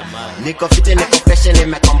fireman. Niko fiti, niko fashion,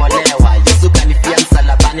 nimekombolewa. Yesu kanifia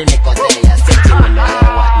msalabani, niko there. Seti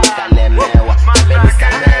nimelewa, nikalemewa.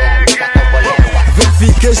 Amenisamea, nikakombolewa.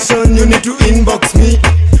 Verification, you need to inbox me.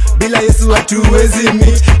 Bila Yesu hatuwezi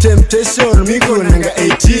meet. Temptation, miko nanga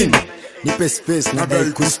 18. Nipe space,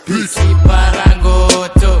 nadai kuspeak.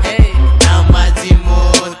 Kiparangoto, na maji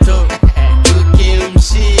moto.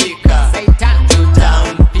 Tukimshika,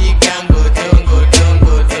 tutampiga ngotongo,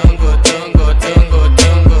 tongo, tongo, tongo, tongo,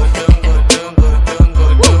 tongo, tongo, tongo, tongo,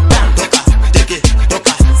 tongo. Toka, take it,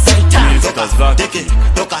 toka. Satan, toka, take it,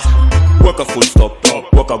 toka. Work a full stop,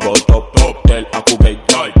 work a go top, tell aku gay,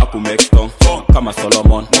 aku make stone, kama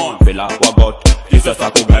Solomon, vela wagot, Jesus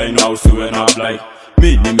aku gay now siwe na blind.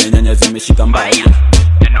 Mi nimenyanya zimeshika mbaya,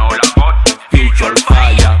 neno la God, spiritual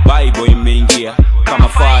fire, Bible imeingia, kama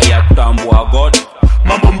fire, tambua God,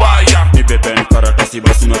 mambo mbaya. Nipepe karatasi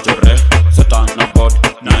basi nochore, Satan na God,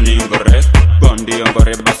 nani ngore, gondi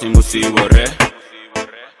ngore basi musiwore,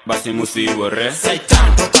 basi musiwore.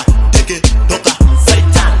 Satan, toka, take it, toka.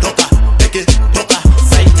 Satan, toka, take it, toka.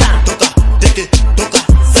 Satan, toka, take it, toka.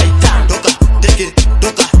 Satan, toka, take it,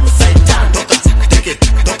 toka. Satan, toka, take it,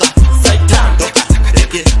 toka. Satan, toka,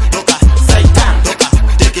 take it, toka. Satan, toka,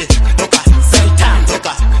 take it, toka. Satan,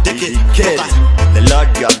 toka, take it, toka. The Lord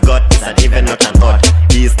your God is an even not an odd.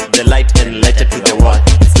 He is the light and lighted to the world.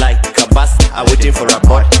 It's like a bus waiting for a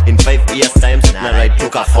boat. In 5 years times na ride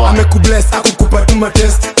toka 4. Amekubless, akukupa tuma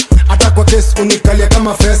test. Hata kwa case unikalia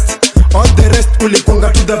kama fest. All the rest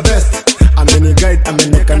ulikonga to the best. Ameni guide,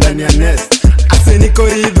 ameneka ndani ya nest. Ase niko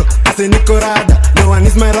rido, ase niko rada. No one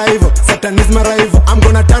is my rival, Satan is my rival. I'm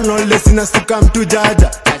gonna turn all this in a to come to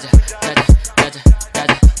Jaja.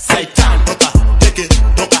 Satan, toka, take it,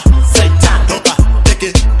 toka. Satan, toka, take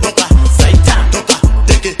it, toka. Satan, toka,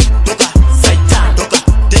 take it, toka. Satan, toka,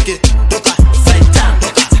 take it, toka. Satan,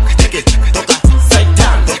 toka, take it, toka.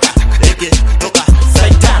 Satan, toka, take it, toka.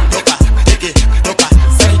 Satan, toka, take it, toka.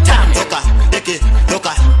 Satan, toka, take it,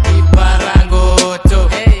 toka. Kiparangoto,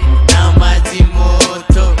 na maji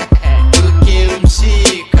moto.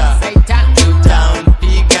 Tukimshika,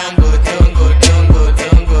 tutampiga ngotongo, tongo,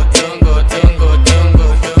 tongo, tongo, tongo, tongo,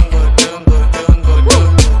 tongo, tongo, tongo, tongo.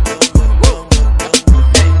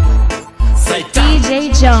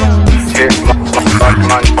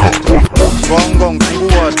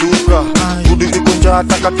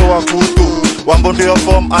 kutu Wambo ndio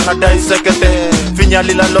form anadai sekete Finya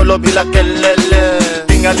lila lolo bila kelele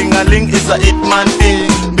Tingalingaling is a hitman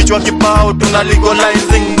thing Bichwa kibao tuna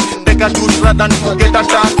legalizing Teka tutra than kuketa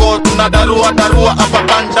tako Tuna darua hapa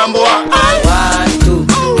pantambua 1, 2,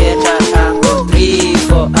 get a taco 3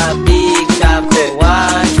 for a big taco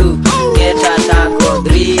 1, 2, get a taco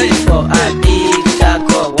 3 for a big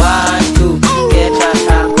taco 1, 2, get a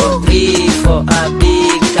taco 3 for a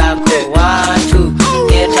big taco 1, 2,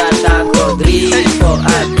 get a taco 3 for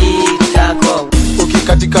a big taco.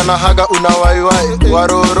 Ukikatika na haga unawaiwai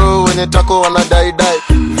waroro wenye tako wanadaidai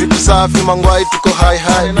vitu safi mangwai tuko high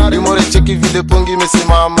high limore cheki vile pungi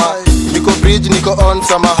mesimama niko bridge niko on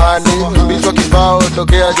samahani bichwa kibao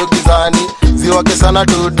tokea jogizani ziwake sana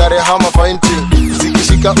tu darehama fighting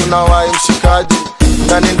zikishika unawai mshikaji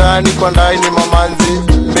ndani kwa ndani ni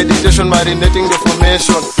mamanzi meditation marinating the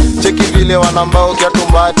formation cheki vile wanambao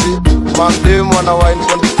kiatumbati mamdemu wanawine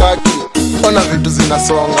kondikaki ona vitu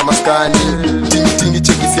zinasonga maskani tingi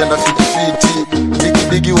cheki sianda fiti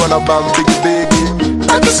bigi wanabam bigi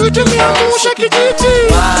akisutumia musha kijiti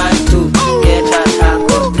 1, 2, get a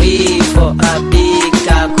taco 3 for a big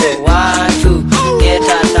taco 1, 2, get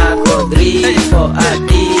a taco 3 for a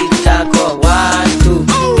big taco 1, 2,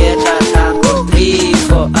 get a taco 3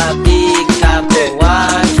 for a big taco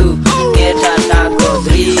 1, 2, get a taco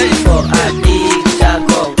 3 for a big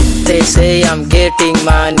taco. They say I'm getting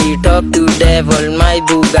money, talk to devil, my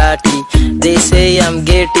Bugatti. They say I'm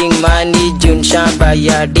getting money, Jun Shamba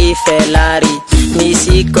ya di Ferrari.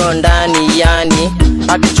 Nisiko ndani yani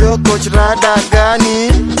atichoko chirada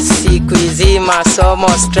gani siku hizi masomo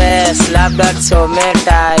stress labda tusome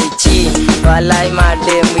tai chi walai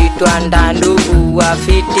mademu itwa ndandu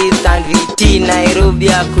uafiti tandviti Nairobi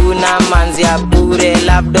hakuna manzi ya bure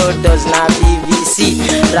labda dos na BBC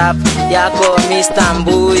rap yako Mr.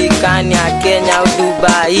 Mbui kani ya Kenya au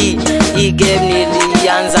Dubai hii game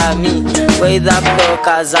nilianza mi weather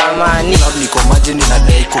kutoka zamani niko maji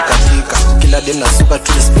ninadai kukatika kila dem nasuka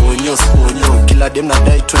tunisponyo kila dem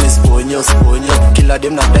nadai tunisponyo kila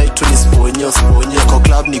dem nadai tunisponyo kwa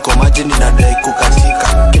club niko maji ninadai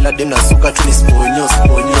kukatika kila dem nasuka tunisponyo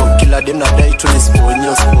kila dem nadai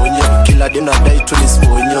tunisponyo kila dem nadai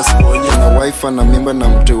tunisponyo na wifi na mimba na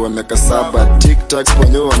mtu wa miaka 7 TikTok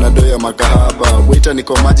ponyo wanadoya makahaba waiter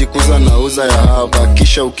niko maji kuza na uza ya haba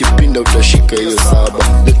kisha ukipinda utashika hiyo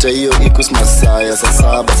 7 leta hiyo ikus masaya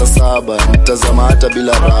saa 7 nitazama hata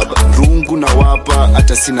bila raba rungu na wapa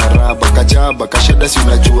hata sina raba kajaba kashada si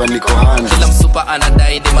unajua niko hana kila msupa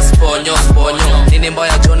anadai ni masponyo nini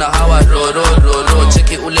mbaya jona hawa roro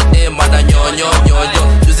cheki ule dema na nyonyo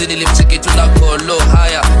juzi nilimcheki tuna kolo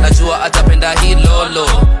haya najua atapenda hii lolo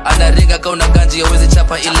anaringa kauna ganji yawezi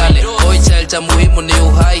chapa ilale boy child cha muhimu ni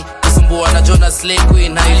uhai kusumbua na Jona Slay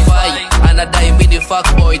Queen haifai anadai mini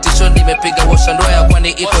fuck boy tisho nimepiga washa ndoya kwani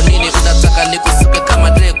iko nini unataka nikusuke kama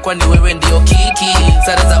Drake kwani wewe ndio kiki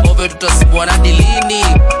sare za over tutasumbua na dilini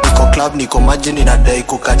niko club niko maji ninadai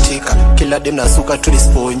kukatika kila dem nasuka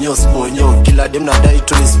tunisponyo kila dem nadai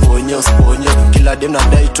tunisponyo kila dem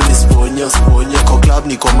nadai tunisponyo niko club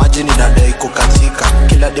niko maji ninadai kukatika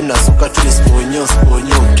kila dem nasuka tunisponyo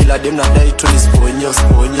kila dem nadai tunisponyo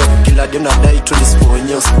kila dem nadai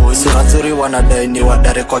tunisponyo sura nzuri wanadai ni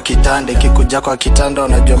wadare kwa kitande kikuja kwa kitanda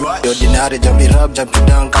unajua ordinary jambi rap jump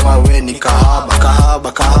down kama we ni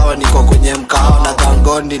kahawa niko kwenye mkahawa na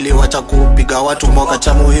thango niliwacha kupiga watu mboka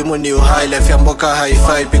cha muhimu ni uhai life ya mboka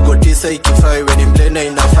haifai pigo 9 ikifai we ni mlena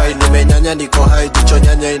inafai nimenyanya niko hai jicho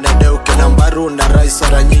nyanya inadai ukena mbaru na rice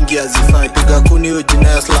sora nyingi hazifai piga kuni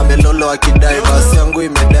ujinaya slame lolo akidai basi yangu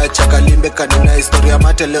imedai chakalimbe kanina historia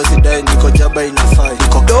mate leo zidai niko jaba inafai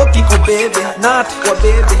niko doki kwa bebe nat kwa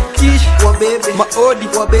bebe kish kwa bebe maodi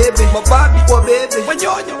kwa bebe mababi kwa bebe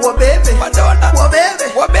manyonyo kwa bebe madonna kwa bebe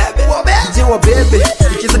je wa bebe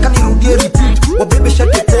ikiwezeka nirudie repeat wa bebe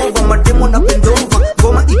shake over mademo na pendova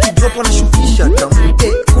ngoma ikidrop na shukisha tamu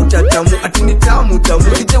kuta tamu atini tamu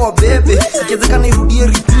je wa bebe ikiwezeka nirudie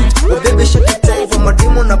repeat wa bebe shake over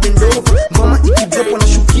mademo na pendova ngoma ikidrop na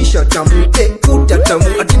shukisha tamu kuta tamu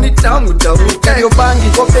atini tamu kayo bangi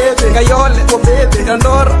kwa bebe kayole kwa bebe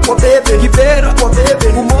dandora kwa bebe kibera kwa bebe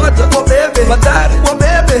umoja kwa bebe madari kwa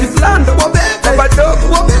bebe islando kwa bebe badogo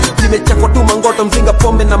kwa bebe nimechakwa tu mangoto mzinga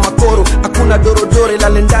pombe na makoro hakuna dorodore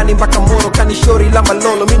lale ndani mpaka moro kanishori la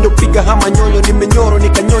malolo mimi ndo piga hama nyonyo nimenyoro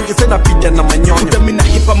nikanyonje tena piga na manyonyo mimi na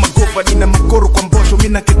hipa magofa nina makoro kwa mbosho mimi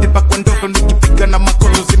na ketepa kwa ndoto nikipiga na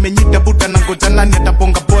makoro zimenyita buta na ngoja nani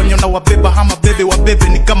atabonga bonyo na wabeba hama wabebe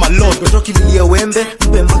ni kama loto toki lilia wembe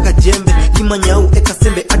mpe mpaka jembe lima nyau eka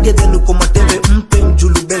sembe hadi dhenu kwa matembe mpe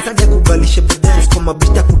mjulu benz hadi kubalishe bedens kwa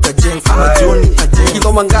mabita kutajenga kama Johnny ajenga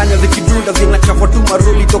hizo manganya zikidunda zinachafwa tu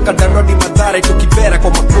maroli kutoka Darodi Madhare tukibera kwa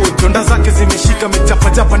makoti. Donda zake zimeshika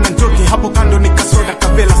mechapa na njoki, hapo kando ni kasoda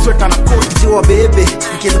kavela sweta na koti. DJ wa bebe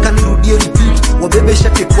ikiwezekana nirudie repeat, wa bebe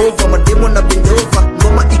shake over mademo na bendova,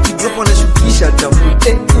 ngoma ikidrop wanashukisha tamu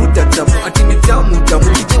utatamu ati ni tamu tamu.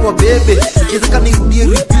 DJ wa bebe ikiwezekana nirudie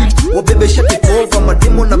repeat, wa bebe shake over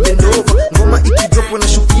mademo na bendova, ngoma ikidrop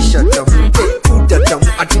wanashukisha tamu utatamu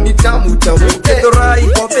ati ni tamu tamu. Edorai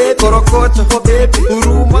wa bebe, Korokocho wa bebe,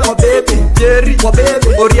 Huruma wa bebe, Jerry wa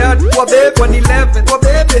bebe, Oriad wa bebe, 111 wa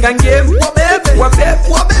bebe, Gangem wa bebe, wa bebe.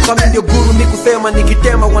 Kama ndio guru ni kusema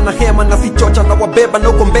nikitema wanahema na sichocha na wabeba na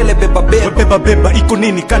uko mbele beba beba. Beba iko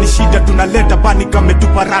nini kani shida tunaleta bani kama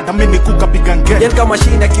tuparada mimi kukapiga ngeta. Yenga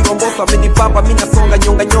mashine kirombosa mimi baba mimi nasonga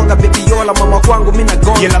nyonga baby yola mama kwangu mimi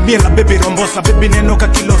nagonga. Miela baby rombosa baby nenoka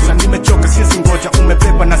kilosa nimechoka siwezi ngoja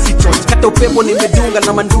umebeba na sichocha. Hata upepo nimedunga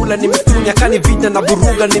na mandula nimetunya kani vita na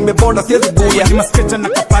buruga nimebonda siwezi buya. Ni masketa na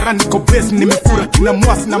kapara niko base nimefura kina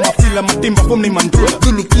mwasi na mafila matimba fomu ni mandula.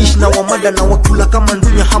 Gini kish na wamada na wakula kama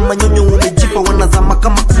ndunya hama nyonyo umejipa wanazama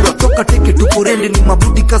kama kura. Toka teke tukurende ni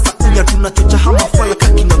mabuti kasa unya tunachocha hama fala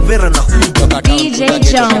kaki na vera na huja. DJ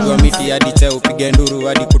Jones Kwa miti hadi te upige nduru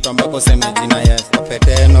hadi kutambako seme jina yes.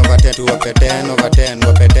 Wapeteno vaten wapeteno vaten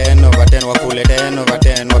wapeteno vaten wakule teno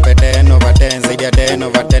vaten wapeteno vaten zaidi ya teno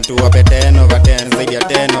vaten tu wapeteno vaten zaidi ya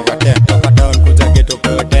teno vaten. Toka down kuja geto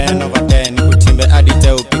pewe teno vaten kuchimbe hadi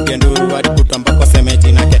te upige nduru hadi kutambako seme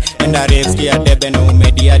jina ke. Enda raves kia debe na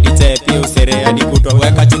umedi hadi te pia usere hadi kutwa.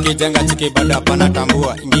 Weka chuki jenga chuki bado hapana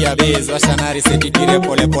tambua. Ingia base washanari setitire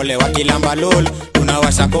pole pole wakilamba lol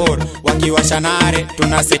tunawasha kor wakiwasha nare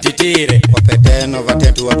tunasetitire. Wapeteno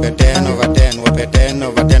vaten tu wapeteno vaten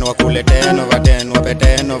wapeteno vaten wakule teno vaten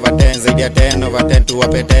wapeteno vaten zaidi ya teno vaten tu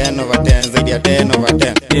wapeteno vaten zaidi ya teno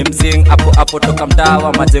vaten. Mzing hapo toka mtaa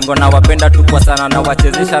wa majengo na wapenda tu kwa sana na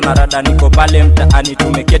wachezesha na rada niko pale mtaani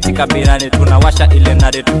tumeketi kabinani tunawasha ile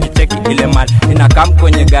nare tukicheki ile mali inakam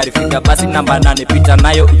kwenye gari fika basi namba 8 pita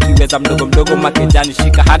nayo ikiweza mdogo makejani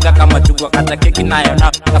shika haga kama chugwa kata keki nayo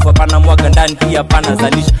na tafapana mwaga ndani hii hapana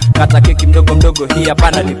zalisha kata keki mdogo hii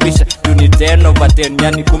hapana lipisha tuni 10 over 10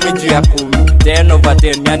 yani 10 juu ya 10 10 over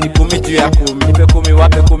 10 yani 10 juu ya 10 nipe 10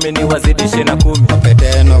 wape 10 ni wazidishe na 10.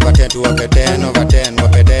 Wapeteno vaten tu wapeteno vaten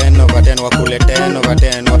wapeteno vaten wakule teno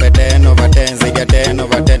vaten wapeteno vaten zaidi ya teno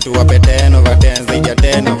vaten tu wapeteno vaten zaidi ya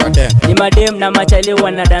teno vaten. Ni madem na machali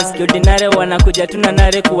wana dance ordinary wanakuja tuna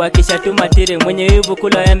nare kuwakisha tu matire mwenye wivu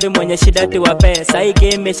kula embe mwenye shida tu wape sai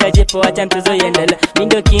game imeshajipo acha mchezo iendelee. Mimi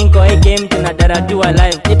ndio king kwa game tunadara tu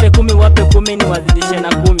live nipe 10 wape 10 ni wazidishe na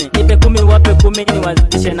 10 nipe 10 wape 10 ni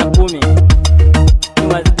wazidishe na 10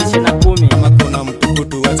 ni wazidishe na 10. Kama kuna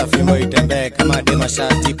mtukutu wacha fimbo itembee kama dema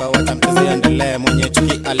shatipa wacha mchezo iendelee mwenye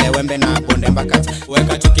chuki alewembe na bonde mbakacha.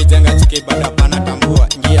 Weka chuki jenga chuki bado hapana tambua.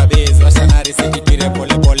 Ingia base washanari setitire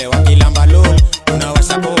pole pole wakilamba lol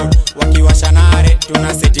tunawasha kor wakiwasha nare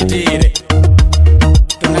tunasetitire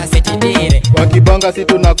wakibonga si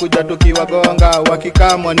tunakuja tukiwagonga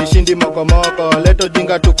wakikamwa ni shindi mokomoko leto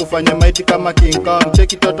jinga tukufanya maiti kama King Kong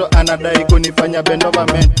cheki toto anadai kunifanya bendova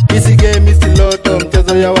men isi game isi loto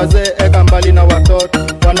mchezo ya wazee eka mbali na watoto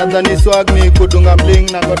wanadhani swag ni kudunga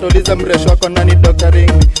mling na ngotoliza mresho wako nani Dr.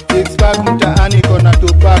 Ring six pack mtaani kona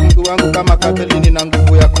 2 pack mgu wangu kama Kathleen na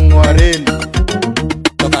nguvu ya kung'oa reli.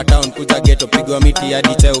 Toka town kuja ghetto pigwa miti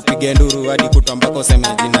hadi te upige nduru hadi kutambako seme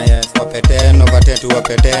jina yes. Wapeteno vaten tu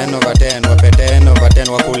wapeteno vaten wapeteno vaten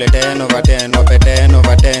wakule teno vaten wapeteno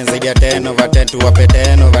vaten zaidi ya teno vaten tu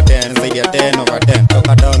wapeteno vaten zaidi ya teno vaten.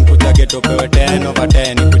 Toka town kuja ghetto pewe teno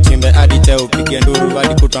vaten kuchimbe hadi te upige nduru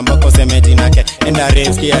hadi kutambako seme jina ke. Enda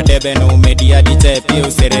raves kia debe na umedi hadi te pia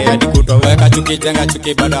usere hadi kutwa. Weka chuki jenga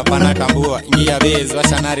chuki bado hapana tambua. Ingia base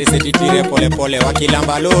washanari setitire pole pole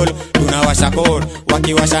wakilamba lol tunawasha kor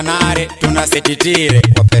wakiwasha nare tunasetitire.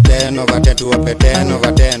 Wapeteno vaten tu wapeteno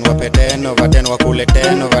vaten wapeteno vaten wakule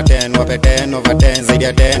teno vaten wapeteno vaten zaidi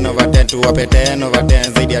ya teno vaten tu wapeteno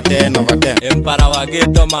vaten zaidi ya teno vaten. Empara wa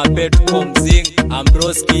ghetto mapet komzing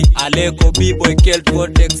Ambroski Aleko B-boy Kelt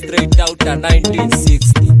Vortex straight out of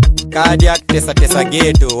 1960 Cardiac tesa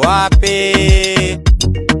ghetto wapi.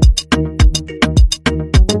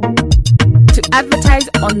 To advertise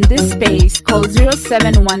on this space, call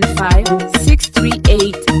 0715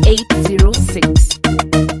 638 806.